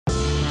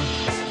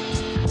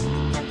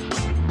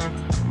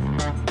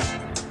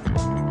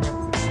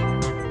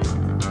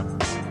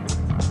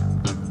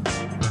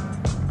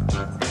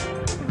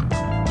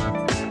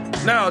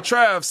Now,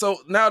 Trav, so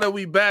now that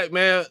we back,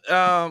 man,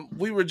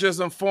 we were just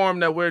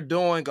informed that we're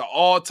doing an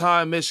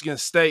all-time Michigan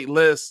State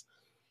list.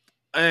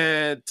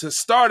 And to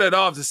start it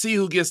off, to see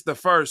who gets the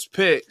first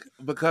pick,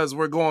 because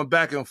we're going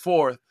back and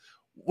forth,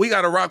 we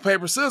got a rock,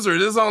 paper,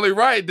 scissors. It's only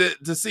right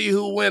to see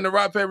who win the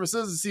rock, paper,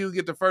 scissors, see who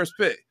get the first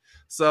pick.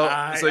 So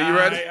you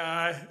ready? All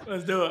right.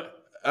 Let's do it.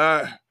 All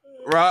right.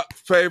 Rock,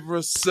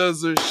 paper,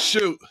 scissors,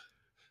 shoot.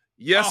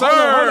 Yes,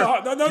 sir.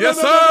 Hold on. No. Yes,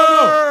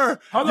 sir.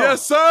 Hold on.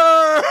 Yes,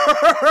 sir.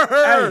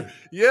 Hey,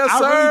 yes,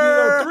 sir.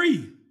 I really did a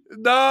 3.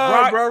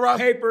 No, rock,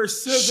 paper,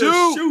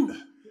 scissors, shoot.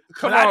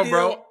 Come on,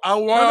 bro. I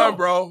won,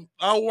 bro.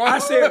 I won. I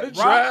said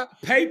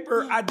rock,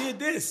 paper. I did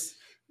this.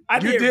 I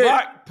did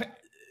rock.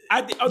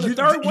 I did. The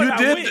third one,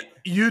 I went.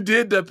 You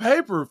did the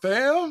paper,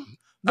 fam.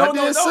 I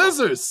did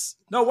scissors.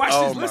 No, watch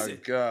this. Listen. My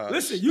God.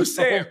 Listen, you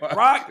said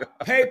rock,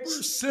 paper,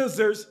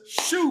 scissors,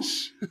 shoot.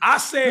 I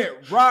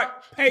said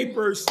rock,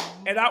 papers,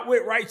 and I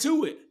went right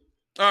to it.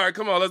 All right,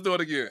 come on. Let's do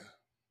it again.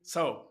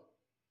 So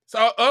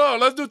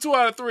let's do 2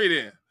 out of 3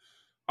 then.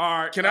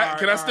 All right. Can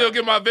I still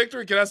get my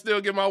victory? Can I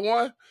still get my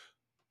 1?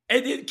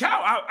 It didn't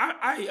count.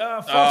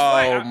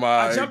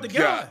 I jumped the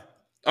gun. God.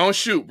 On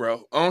shoot,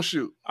 bro. On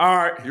shoot. All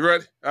right. You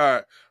ready? All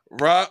right.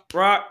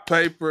 Rock,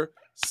 paper,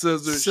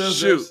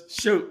 scissors,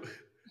 shoot.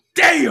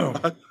 Damn.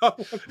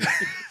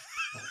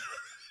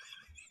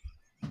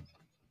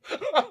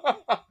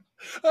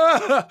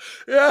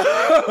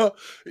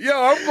 Yo,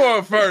 I'm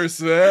going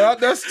first, man.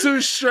 That's too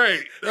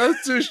straight. Bro.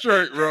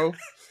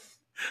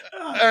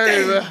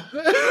 Hey, man.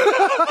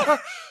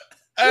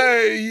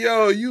 Hey,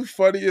 yo, you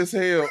funny as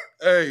hell.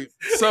 Hey,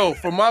 so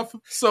for my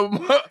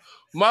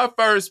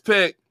first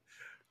pick,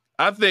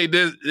 I think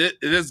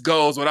this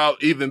goes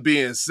without even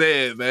being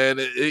said, man.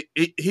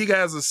 He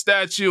has a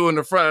statue in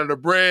the front of the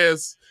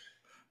Braves.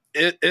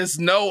 It's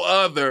no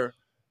other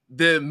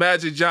than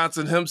Magic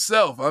Johnson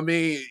himself. I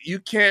mean, you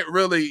can't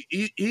really.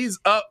 He's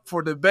up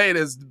for debate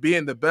as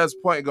being the best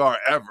point guard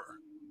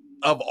ever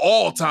of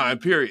all time.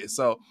 Period.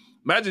 So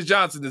Magic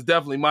Johnson is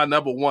definitely my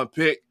number 1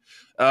 pick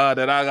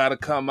that I got to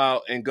come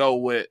out and go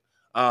with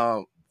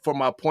for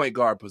my point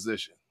guard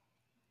position.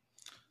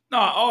 No,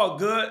 all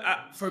good.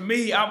 For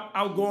me,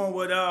 I'm going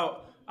with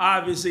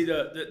obviously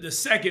the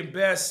second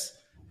best,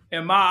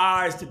 in my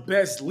eyes, the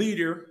best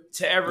leader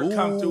to ever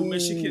come through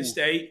Michigan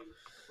State,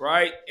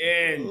 right?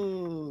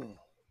 And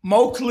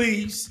Mo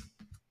Cleaves.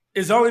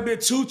 It's only been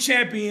 2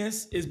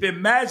 champions. It's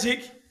been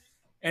Magic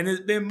and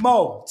it's been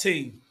Mo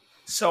team.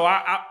 So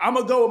I'm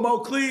going to go with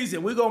Mo Cleaves,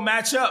 and we're going to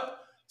match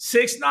up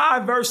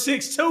 6'9"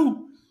 versus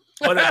 6'2".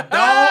 But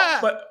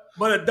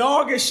a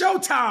dog is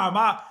showtime.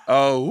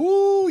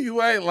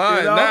 You ain't lying.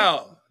 You know?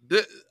 Now,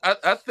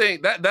 I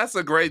think that's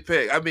a great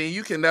pick. I mean,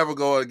 you can never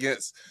go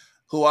against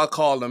who I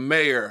call the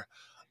mayor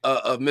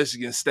of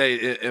Michigan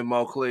State in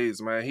Mo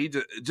Cleaves, man. He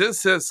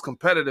just his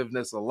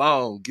competitiveness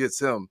alone gets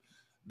him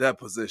that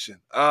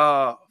position.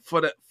 For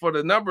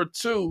the number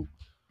 2,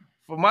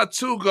 for my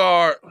 2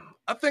 guard,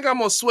 I think I'm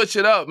gonna switch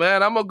it up,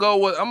 man. I'm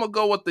gonna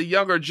go with the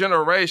younger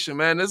generation,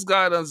 man. This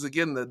guy doesn't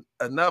get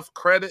enough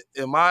credit,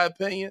 in my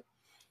opinion.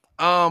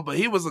 But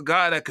he was a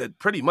guy that could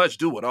pretty much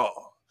do it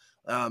all.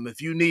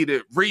 If you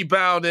needed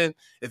rebounding,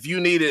 if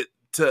you needed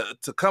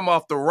to come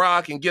off the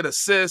rock and get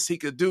assists, he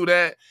could do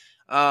that.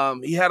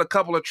 He had a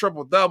couple of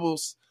triple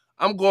doubles.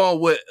 I'm going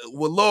with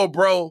little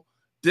bro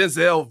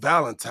Denzel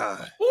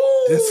Valentine.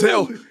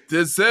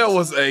 Denzel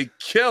was a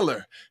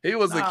killer. He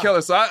was a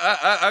killer. So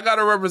I got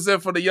to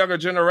represent for the younger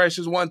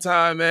generations one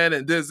time, man.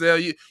 And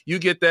Denzel, you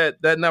get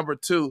that number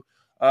 2.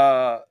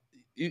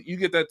 You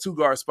get that 2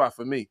 guard spot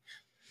for me.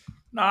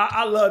 No,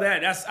 I love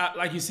that. That's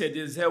like you said,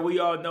 Denzel. We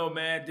all know,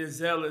 man.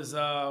 Denzel is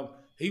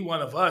he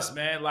one of us,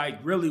 man. Like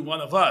really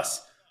one of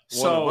us.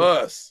 One of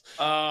us.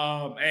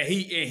 And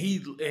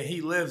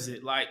he lives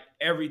it. Like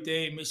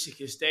everything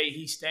Michigan State,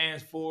 he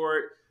stands for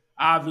it.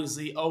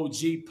 Obviously,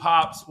 OG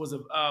Pops was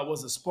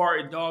a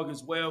Spartan dog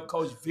as well.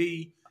 Coach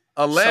V,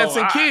 a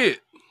Lansing kid,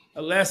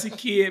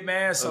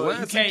 man. So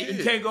you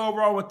can't go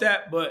wrong with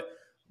that. But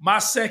my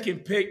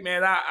second pick,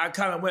 man, I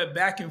kind of went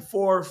back and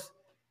forth.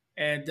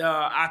 And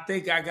I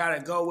think I got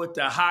to go with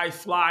the high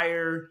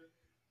flyer,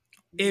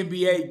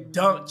 NBA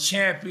dunk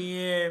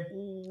champion,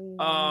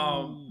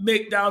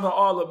 McDonald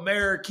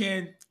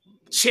All-American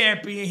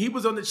champion. He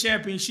was on the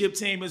championship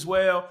team as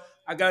well.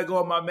 I got to go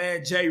with my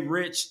man,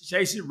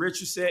 Jason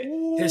Richardson.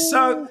 Ooh.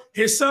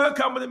 His son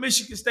coming to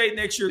Michigan State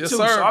next year, too.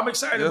 Sir. So I'm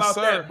excited about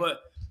that. But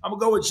I'm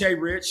going to go with Jay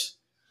Rich.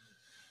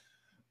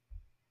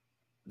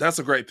 That's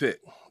a great pick.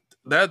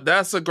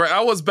 That's a great.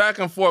 I was back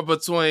and forth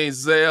between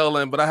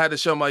Zale but I had to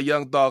show my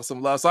young dog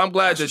some love. So I'm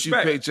glad that you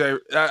picked Jay.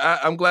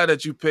 I'm glad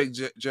that you picked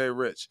Jay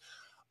Rich.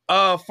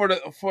 For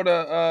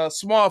the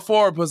small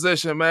forward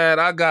position, man,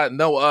 I got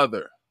no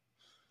other.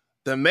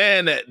 The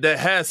man that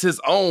has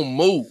his own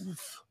move.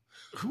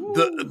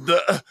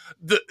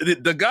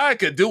 The guy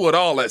could do it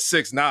all at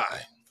 6'9".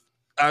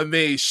 I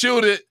mean,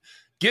 shoot it,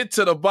 get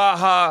to the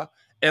Baja,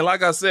 and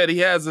like I said, he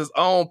has his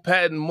own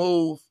patent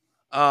move.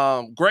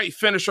 Great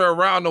finisher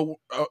around the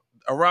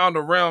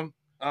rim.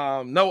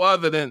 No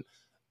other than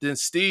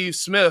Steve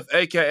Smith,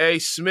 aka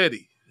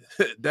Smitty.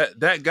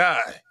 that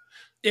guy.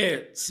 Yeah,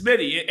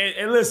 Smitty.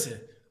 And listen,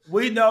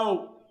 we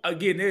know,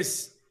 again,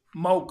 it's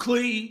Mo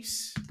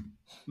Cleaves,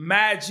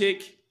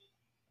 Magic,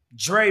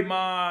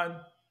 Draymond,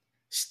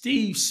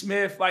 Steve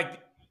Smith. Like,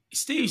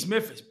 Steve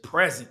Smith is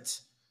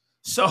present.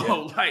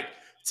 So, like,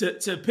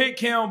 to pick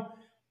him,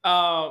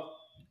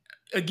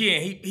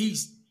 again,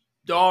 he's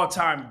the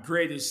all-time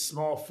greatest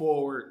small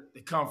forward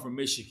to come from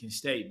Michigan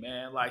State,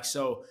 man. Like,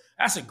 so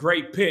that's a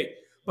great pick.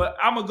 But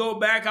I'm gonna go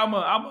back. I'm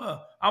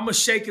gonna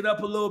shake it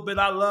up a little bit.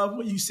 I love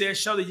when you said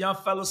show the young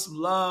fellas some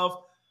love.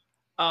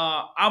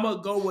 I'm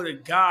gonna go with a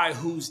guy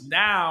who's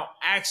now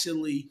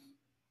actually.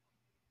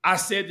 I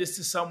said this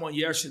to someone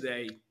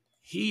yesterday.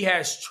 He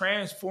has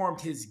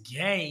transformed his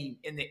game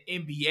in the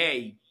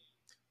NBA,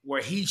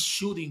 where he's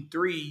shooting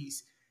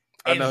threes.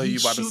 I know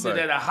he's you about to shooting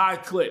say at a high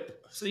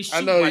clip. So he's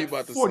shooting like you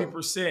about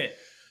 40%.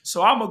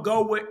 So I'm gonna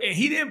go with, and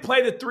he didn't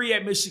play the three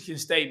at Michigan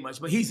State much,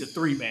 but he's a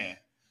three man.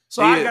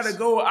 So I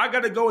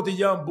gotta go with the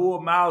young bull,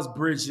 Miles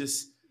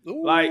Bridges.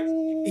 Ooh. Like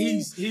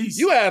he's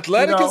you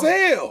athletic as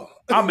hell.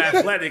 I'm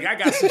athletic. I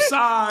got some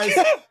size.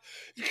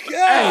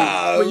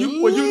 Hey, when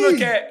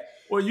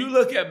you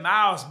look at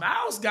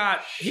Miles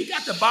got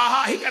the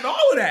Baja, he got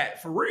all of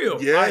that for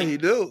real. Yeah, like, he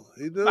do.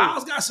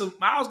 Miles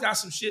got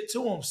some shit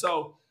to him.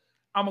 So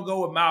I'm gonna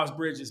go with Miles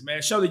Bridges,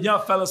 man. Show the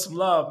young fella some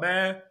love,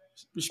 man.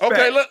 Respect.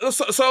 Okay,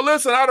 so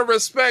listen, out of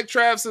respect,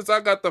 Trav, since I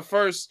got the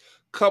first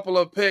couple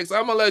of picks,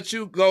 I'm gonna let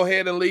you go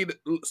ahead and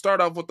start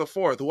off with the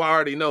fourth, who I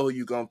already know who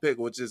you gonna pick,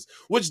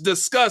 which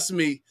disgusts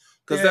me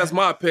because that's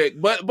my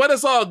pick. But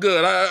it's all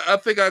good. I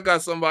think I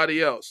got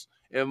somebody else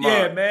in mind.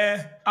 Yeah,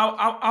 man.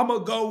 I'm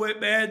gonna go with,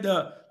 man,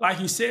 like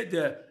you said,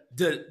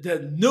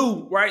 the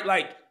new, right?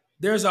 Like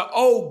there's an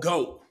old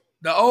GOAT.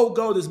 The old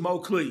GOAT is Mo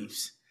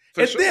Cleaves.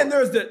 Then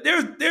there's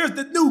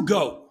the new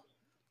GOAT.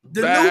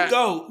 The new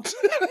GOAT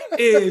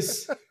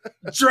is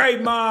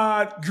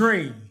Draymond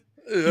Green.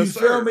 You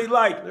feel me?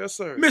 Like,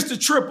 Mr.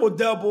 Triple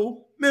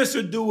Double,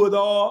 Mr. Do It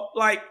All.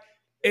 Like,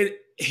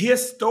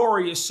 his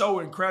story is so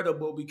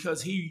incredible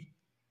because he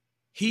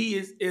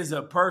is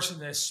a person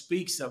that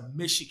speaks of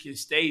Michigan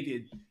State.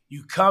 And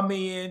you come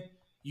in,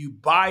 you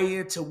buy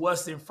into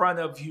what's in front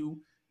of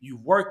you, you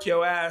work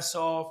your ass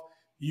off,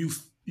 you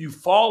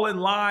fall in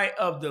line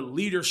of the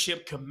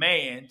leadership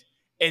command,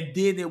 and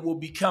then it will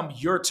become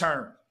your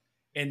turn.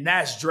 And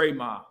that's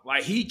Draymond.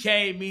 Like, he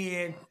came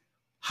in,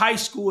 high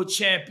school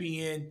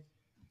champion,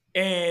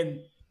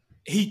 and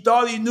he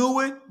thought he knew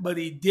it, but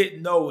he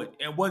didn't know it.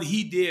 And what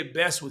he did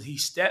best was he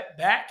stepped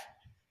back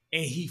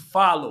and he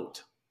followed.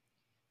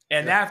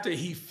 And after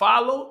he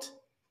followed,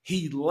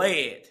 he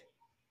led.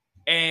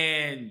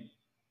 And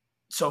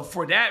so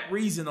for that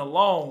reason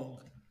alone,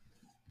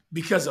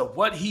 because of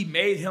what he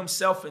made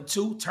himself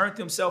into, turned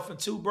himself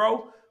into,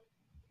 bro,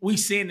 we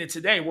seeing it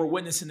today. We're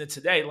witnessing it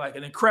today, like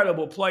an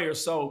incredible player.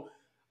 So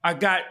I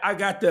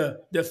got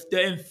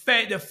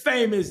the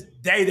famous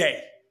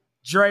Day-Day.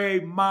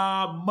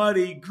 Draymond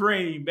Muddy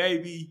Green,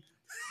 baby.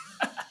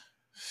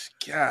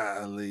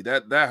 Golly,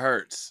 that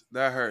hurts.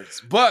 That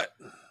hurts. But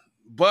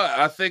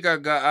I think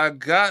I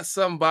got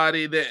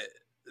somebody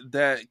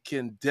that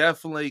can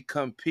definitely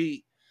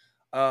compete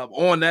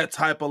on that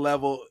type of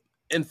level.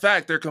 In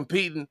fact, they're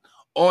competing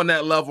on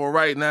that level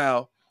right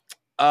now.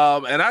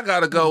 And I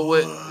gotta go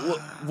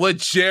with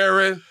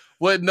Jaren,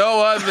 with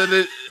no other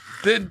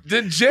than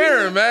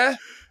Jaren, man.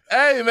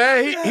 Hey,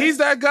 man, he's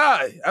that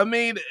guy. I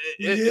mean,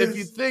 if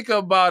you think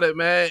about it,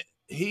 man,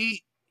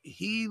 he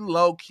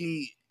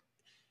low-key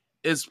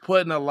is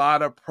putting a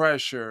lot of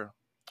pressure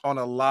on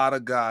a lot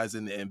of guys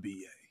in the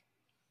NBA.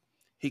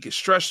 He can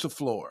stretch the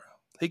floor.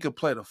 He could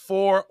play the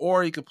 4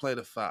 or he could play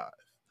the 5.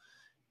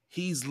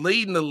 He's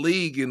leading the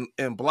league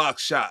in block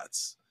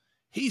shots.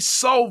 He's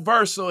so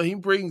versatile. He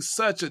brings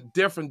such a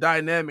different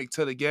dynamic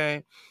to the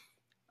game.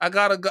 I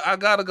gotta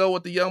go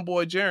with the young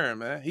boy Jaren,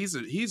 man.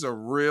 He's a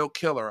real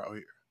killer out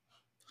here.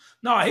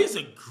 No, he's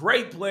a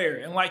great player.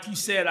 And like you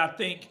said, I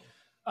think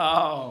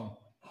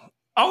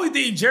only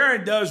thing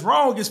Jaren does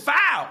wrong is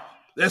foul.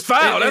 That's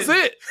foul. That's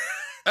it.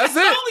 That's it.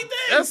 Only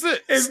thing. That's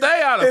it.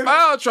 Stay out of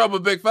foul trouble,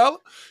 big fella.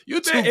 You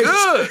too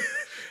good.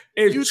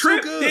 If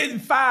Tripp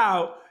didn't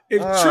foul,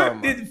 it'd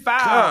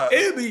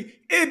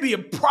be a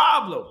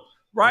problem,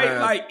 right?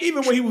 Man. Like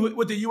even when he was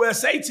with the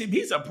USA team,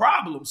 he's a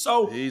problem.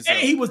 So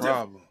he was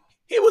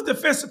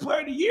defensive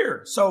player of the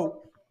year.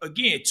 So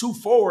again, 2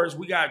 forwards.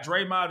 We got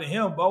Draymond and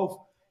him both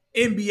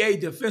NBA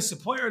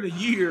defensive player of the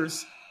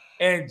years,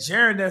 and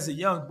Jaren as a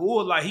young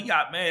bull, like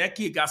that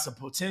kid got some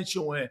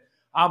potential, and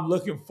I'm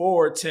looking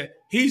forward to.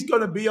 He's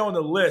going to be on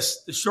the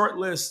list, the short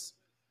list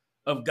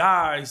of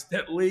guys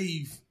that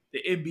leave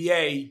the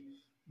NBA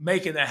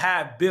making a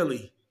half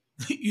Billy.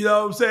 You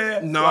know what I'm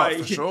saying? No, like,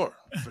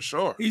 for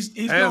sure. He's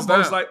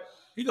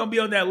gonna be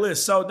on that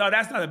list. So no,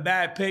 that's not a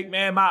bad pick,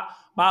 man. My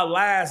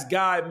last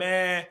guy,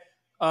 man.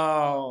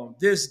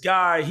 This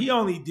guy, he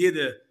only did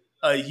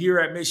a year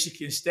at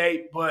Michigan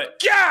State,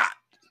 but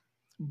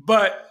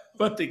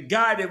the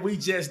guy that we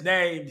just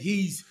named,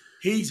 he's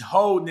he's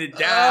holding it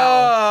down.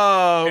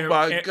 Oh,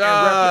 my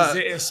God. And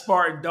representing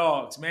Spartan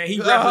Dogs, man. He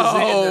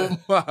representing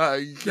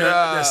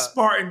the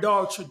Spartan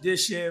Dog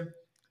tradition.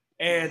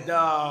 And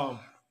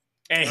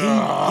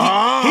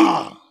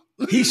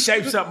he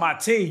shapes up my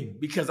team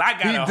because I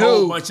got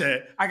whole bunch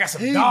of – I got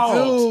some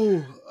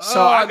dogs.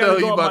 So I got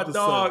to go with my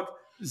dog,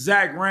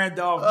 Zach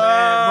Randolph,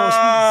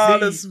 man.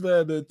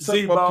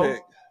 Mostly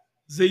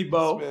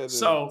Zebo.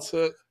 So,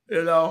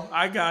 you know,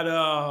 I got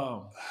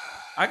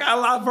a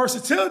lot of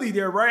versatility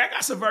there, right? I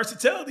got some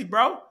versatility,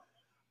 bro.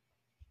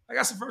 I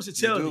got some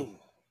versatility.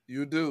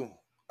 You do.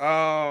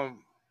 God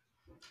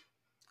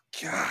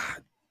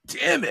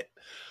damn it.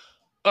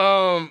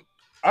 I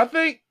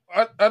think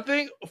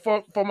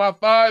for my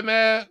 5,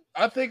 man,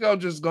 I think I'm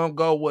just gonna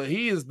go with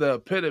he is the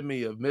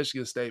epitome of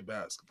Michigan State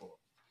basketball.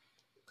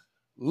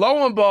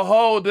 Lo and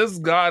behold, this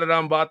guy that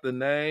I'm about to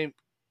name,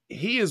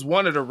 he is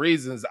one of the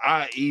reasons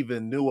I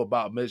even knew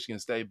about Michigan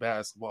State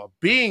basketball.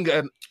 Being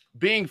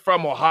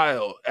from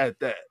Ohio at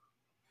that.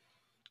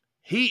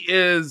 He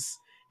is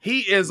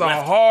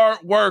a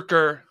hard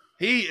worker.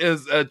 He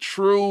is a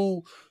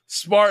true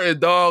Spartan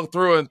dog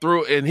through and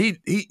through, and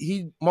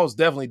he most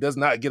definitely does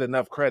not get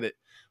enough credit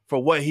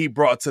for what he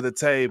brought to the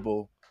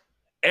table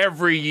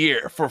every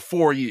year for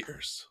 4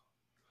 years.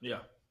 Yeah.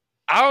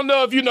 I don't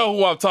know if you know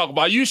who I'm talking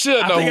about. You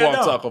should know who I'm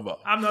talking about.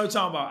 I know who you're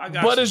talking about. I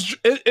got but you.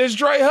 it's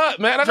Dre Hutt,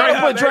 man. I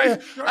gotta put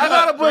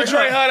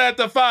Dre Hutt at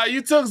the 5.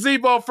 You took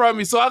Zebo from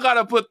me, so I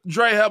gotta put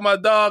Dre Hutt, my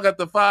dog, at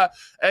the 5.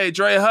 Hey,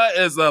 Dre Hutt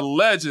is a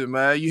legend,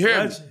 man. You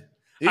hear me?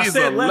 He's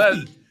a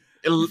legend.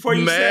 Before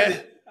you said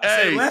it, I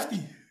said lefty.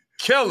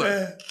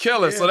 Killer.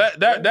 Yeah. So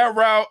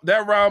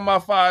that round my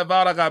 5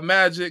 out. I got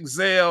Magic,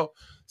 Zale,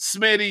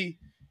 Smitty,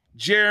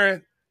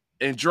 Jaren,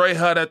 and Dre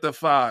Hutt at the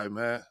 5,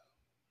 man.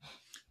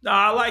 No,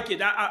 I like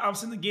it. I'm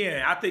saying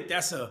again, I think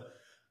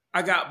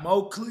I got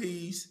Mo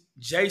Cleese,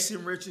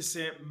 Jason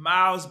Richardson,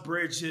 Miles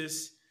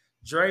Bridges,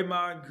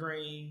 Draymond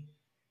Green,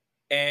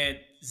 and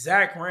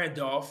Zach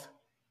Randolph,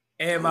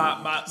 and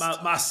my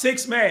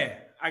 6th man.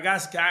 I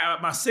got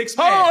my 6th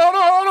man.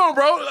 Hold on,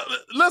 bro.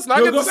 Listen,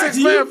 I get the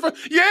 6th man.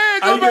 Yeah,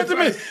 go back to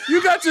me.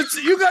 You got your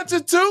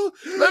 2.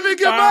 Let me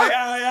get mine. All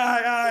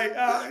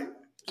right.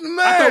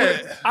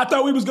 Man, I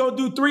thought we was gonna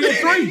do 3 and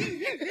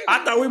 3.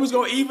 I thought we was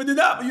gonna even it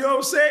up. You know what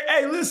I'm saying?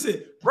 Hey,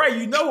 listen, Ray.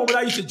 You know when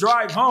I used to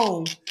drive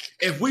home,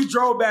 if we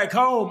drove back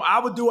home, I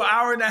would do an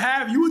hour and a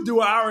half. You would do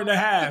an hour and a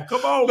half.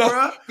 Come on,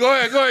 bro. Go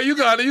ahead. You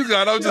got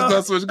it. I'm just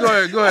messing with you.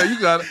 Go ahead. You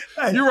got it.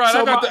 You're right.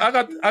 So I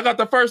got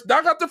the first.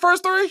 I got the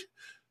first 3.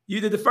 You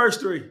did the first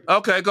 3.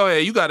 Okay, go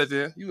ahead. You got it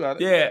then. You got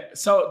it. Yeah.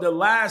 So the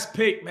last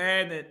pick,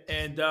 man,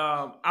 and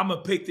I'm gonna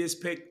pick this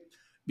pick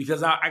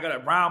because I got to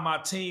round my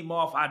team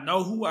off. I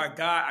know who I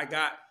got.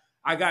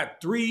 I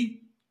got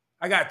 3.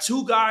 I got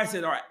 2 guys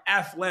that are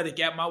athletic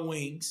at my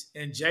wings,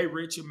 and Jay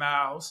Rich and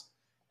Miles.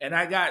 And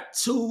I got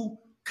 2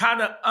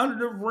 kind of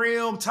under the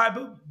rim type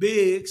of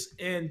bigs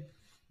in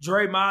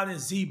Draymond and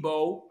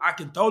Zebo. I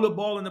can throw the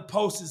ball in the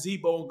post to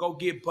Zebo and go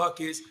get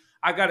buckets.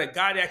 I got a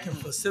guy that can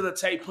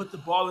facilitate, put the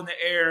ball in the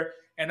air,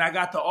 and I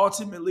got the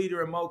ultimate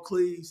leader in Mo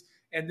Cleaves.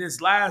 And this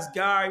last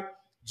guy,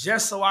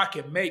 just so I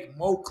can make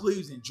Mo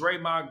Cleaves and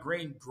Draymond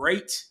Green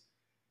great.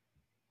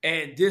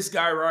 And this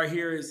guy right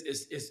here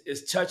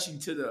is touching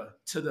to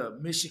the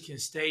Michigan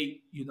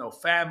State,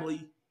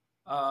 family.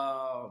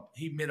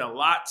 He meant a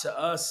lot to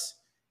us,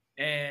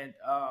 and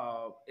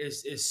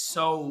it's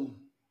so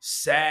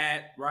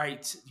sad, right?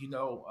 It's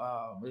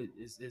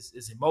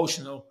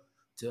emotional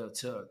to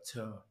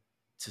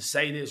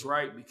say this,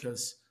 right?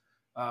 Because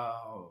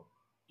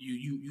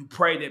you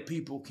pray that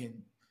people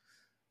can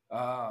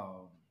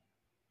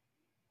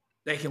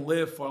they can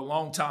live for a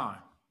long time.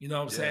 You know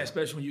what I'm saying?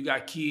 Especially when you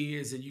got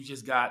kids and you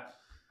just got,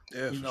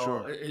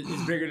 sure.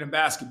 It's bigger than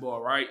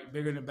basketball, right?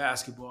 Bigger than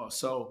basketball.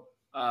 So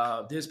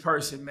this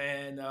person,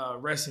 man,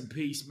 rest in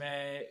peace,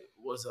 man,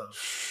 was a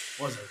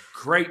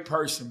great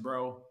person,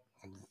 bro.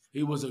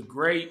 He was a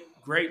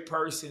great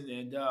person,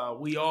 and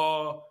we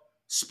all,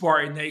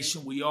 Spartan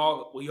Nation, we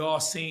all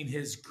seen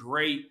his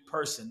great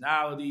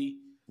personality,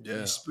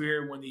 and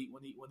spirit when he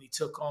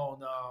took on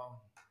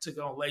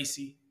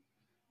Lacey,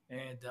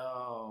 and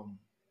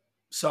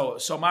so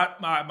my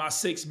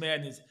 6th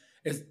man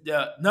is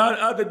none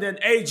other than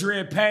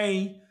Adrian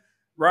Payne,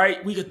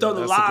 right? We can throw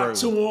the lob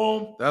to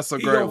him. That's a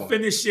great one. He gonna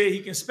finish it.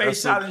 He can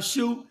space out and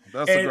shoot.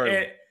 That's a great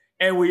one.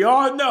 And we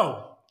all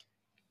know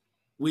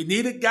we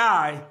need a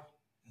guy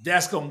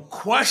that's gonna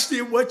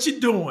question what you're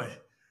doing.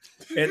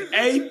 And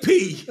AP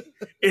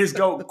is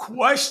gonna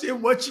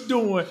question what you're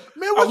doing.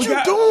 Man, what you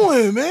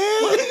doing, man?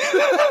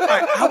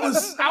 I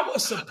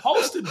was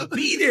supposed to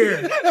be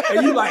there.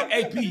 And you like,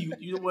 AP,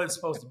 you wasn't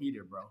supposed to be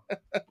there, bro.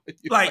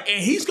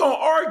 And he's gonna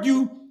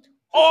argue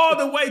all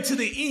the way to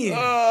the end.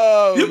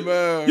 Oh,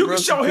 man. You can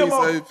show him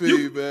on AP,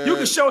 man. You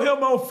can show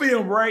him on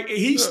film, right? And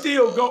he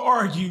still go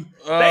argue.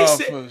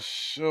 For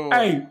sure.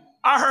 Hey,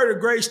 I heard a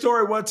great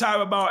story one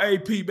time about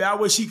AP, man. I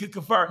wish he could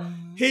confirm.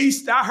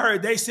 I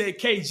heard they said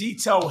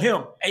KG told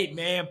him, "Hey,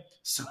 man,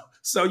 so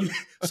you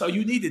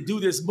need to do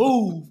this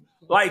move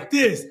like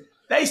this."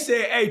 They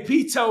said, AP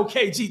told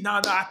KG,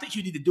 no, I think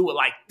you need to do it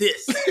like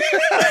this.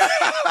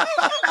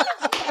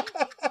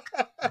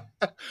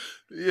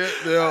 Yeah,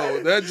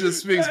 yo, that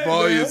just speaks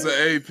volumes of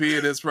AP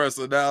and his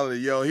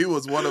personality. Yo, he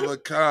was one of a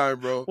kind,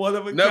 bro. One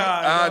of a kind.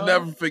 I'll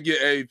never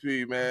forget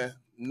AP, man.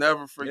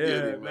 Never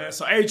forget him, man.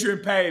 So Adrian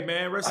Payne,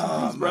 man. Rest in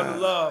peace, brother.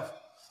 Love.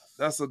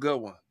 That's a good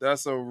one.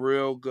 That's a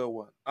real good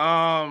one.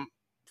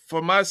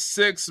 For my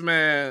 6,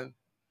 man,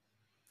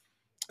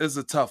 it's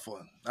a tough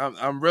one.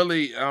 I'm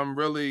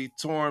really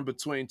torn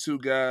between 2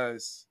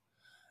 guys.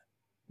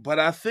 But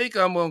I think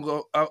I'm gonna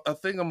go. I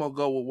think I'm gonna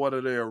go with one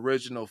of the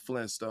original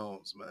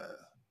Flintstones, man.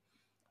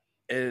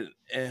 And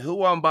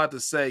who I'm about to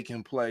say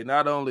can play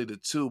not only the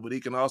 2, but he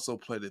can also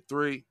play the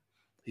 3.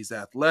 He's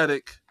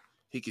athletic.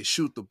 He can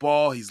shoot the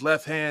ball. He's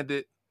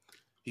left-handed.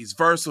 He's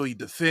versatile. He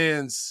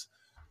defends.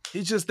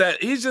 He's just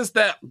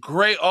that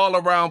great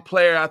all-around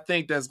player. I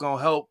think that's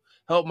gonna help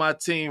my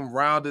team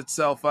round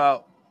itself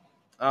out.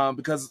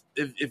 Because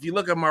if you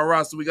look at my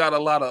roster, we got a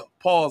lot of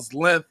Paul's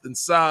length and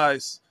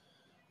size.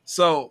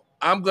 So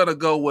I'm going to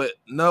go with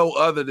no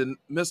other than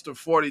Mr.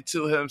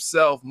 42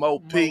 himself, Mo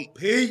Pete.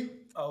 Pete.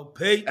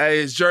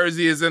 Hey, his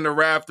jersey is in the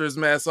rafters,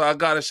 man. So I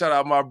got to shout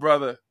out my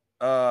brother,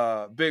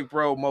 big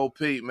bro Mo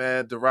Pete,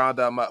 man, to round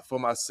out for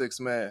my 6th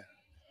man.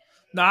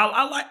 No,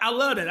 I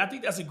love that. I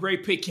think that's a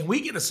great pick. Can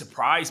we get a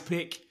surprise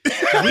pick?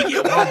 Can we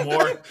get one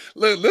more?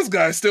 Look, this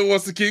guy still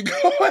wants to keep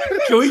going.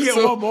 Can we get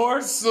one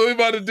more? So we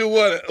about to do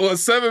what?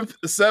 7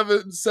 picks?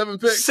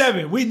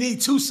 7. We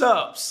need 2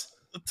 subs.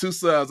 2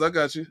 subs. I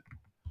got you.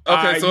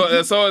 Okay, right, so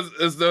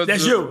it's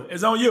that's you.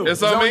 It's on you.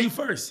 It's on me? You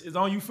first. It's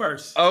on you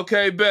first.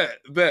 Okay, bet.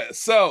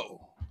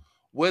 So,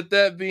 with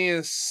that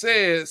being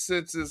said,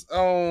 since it's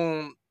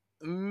on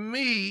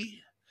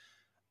me,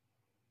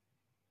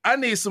 I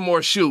need some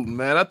more shooting,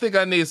 man. I think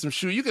I need some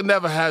shooting. You can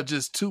never have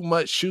just too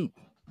much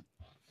shooting.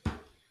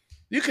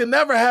 You can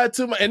never have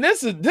too much. And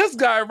this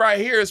guy right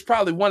here is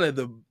probably one of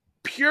the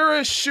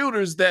purest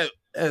shooters that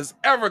has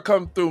ever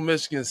come through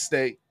Michigan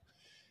State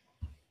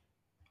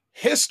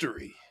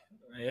history.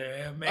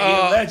 Yeah,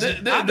 man.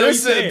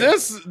 This is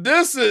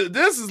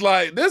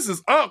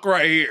Unc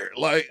right here.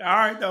 Like, all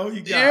right, know who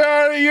you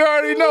got. You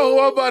already know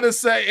who I'm about to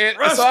say. And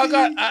so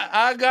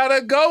I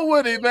gotta go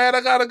with it, man. I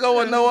gotta go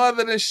with no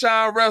other than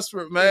Sean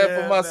Restford,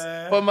 man,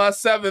 for my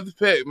 7th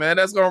pick, man.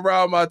 That's gonna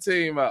round my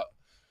team out.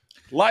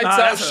 Lights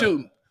out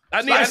shooting.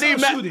 I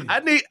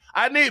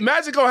need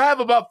Magic gonna have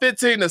about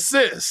 15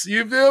 assists.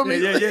 You feel me?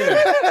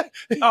 Yeah.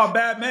 Oh,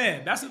 bad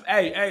man. That's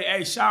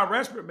hey, Sean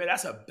Restford, man.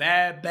 That's a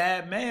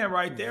bad man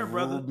right there,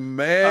 brother.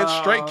 Man,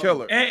 straight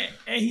killer. And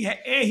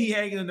he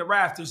hanging in the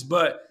rafters.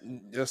 But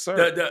yes,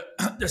 sir. The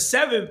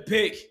 7th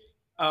pick,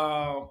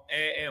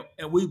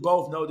 and we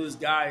both know this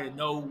guy and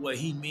know what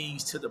he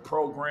means to the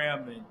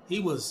program. And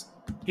he was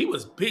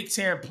Big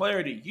Ten Player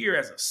of the Year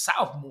as a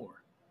sophomore.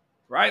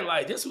 Right?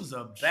 Like, this was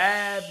a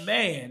bad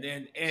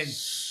man. And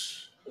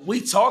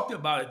we talked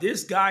about it.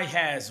 This guy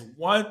has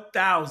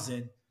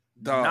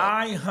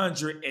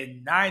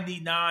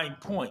 1,999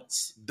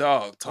 points.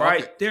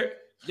 Right?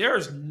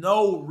 There's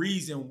no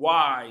reason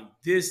why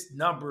this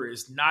number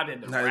is not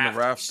in the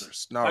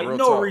rafters.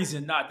 No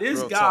reason not.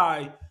 This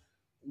guy,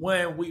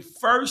 when we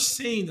first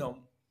seen him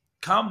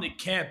come to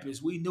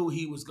campus, we knew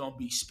he was going to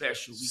be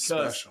special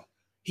because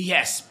he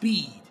had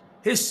speed.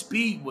 His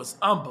speed was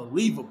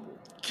unbelievable.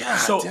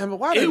 God damn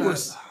it!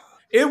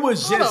 It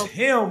was just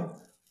him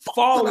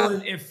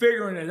falling and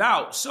figuring it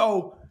out.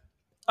 So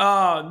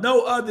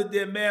no other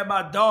than, man,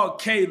 my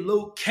dog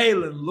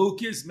Kalen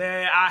Lucas,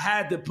 man. I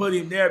had to put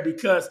him there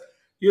because,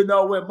 when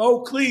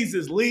Mo Cleese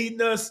is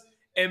leading us,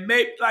 and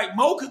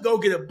Mo could go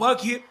get a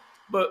bucket,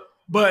 but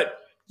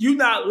you're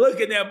not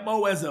looking at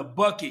Mo as a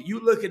bucket. You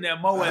looking at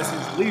Mo as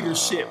his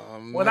leadership.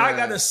 When I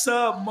got to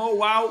sub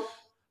Mo out,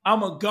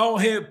 I'm gonna go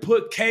ahead and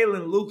put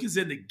Kalen Lucas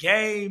in the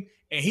game.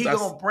 And he's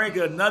going to bring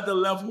another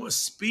level of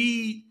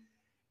speed.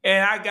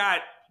 And I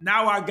got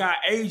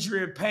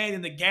Adrian Payne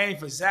in the game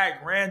for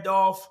Zach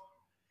Randolph.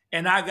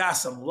 And I got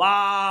some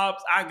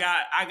lobs. I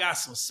got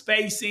some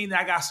spacing.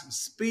 I got some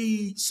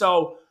speed.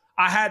 So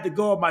I had to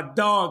go with my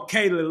dog,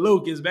 Kalen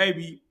Lucas,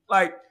 baby.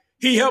 Like,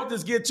 he helped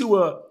us get to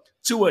a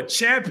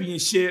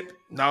championship.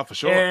 No, for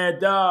sure. And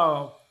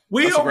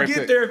we don't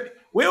get there.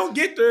 We don't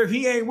get there if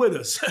he ain't with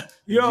us.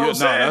 You know what I'm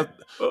saying?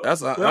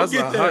 That's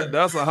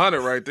 100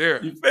 right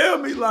there. You feel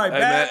me? Like,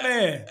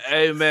 man.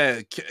 Hey,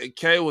 man,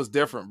 K was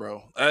different,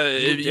 bro.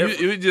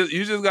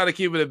 You just got to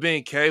keep it at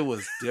being K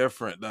was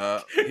different,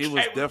 dog. He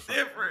was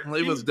different.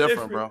 He was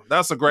different, bro.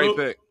 That's a great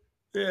pick.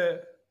 Yeah.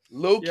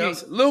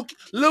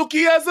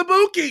 Lukey as a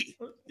bookie.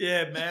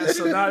 Yeah, man.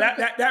 So now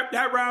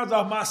that rounds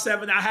off my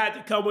 7. I had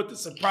to come with the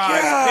surprise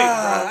pick,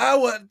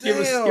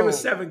 bro. Give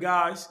us 7,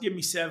 guys. Give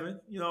me 7.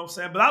 You know what I'm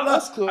saying? But I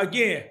love,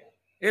 again,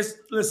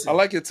 listen. I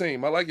like your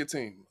team.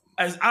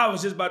 As I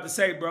was just about to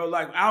say, bro,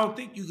 like, I don't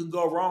think you can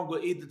go wrong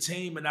with either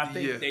team. And I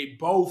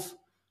think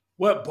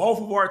what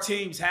both of our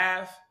teams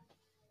have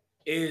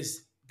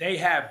is they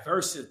have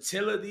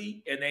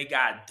versatility and they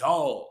got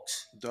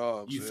dogs.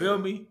 You feel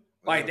me?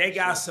 Like, they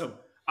got some.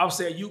 I'm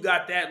saying you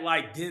got that,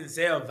 like,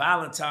 Denzel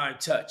Valentine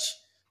touch.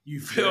 You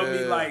feel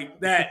me? Like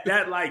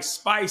that like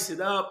spice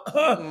it up.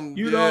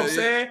 You Yeah, know what I'm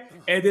saying?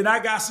 And then I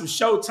got some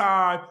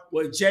Showtime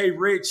with Jay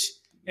Rich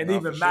and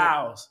even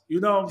Miles. You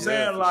know what I'm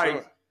saying?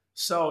 Like,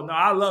 so no,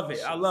 I love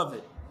it. I love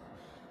it.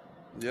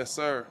 Yes,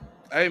 sir.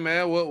 Hey,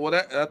 man. Well,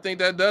 I think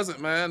that does it,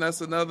 man.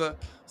 That's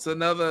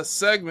another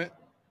segment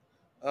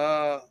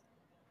of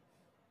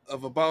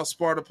About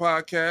Sparta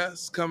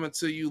podcast coming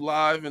to you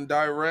live and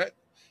direct.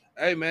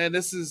 Hey, man,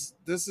 this is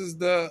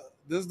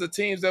the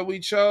teams that we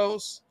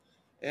chose,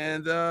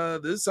 and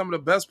this is some of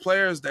the best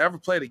players to ever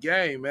play the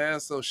game, man.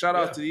 So shout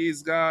out to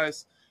these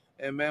guys,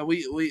 and man,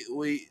 we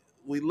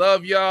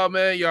love y'all,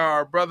 man. Y'all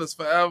are brothers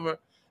forever,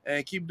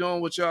 and keep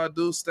doing what y'all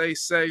do. Stay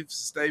safe,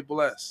 stay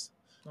blessed.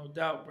 No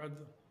doubt, brother.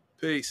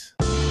 Peace.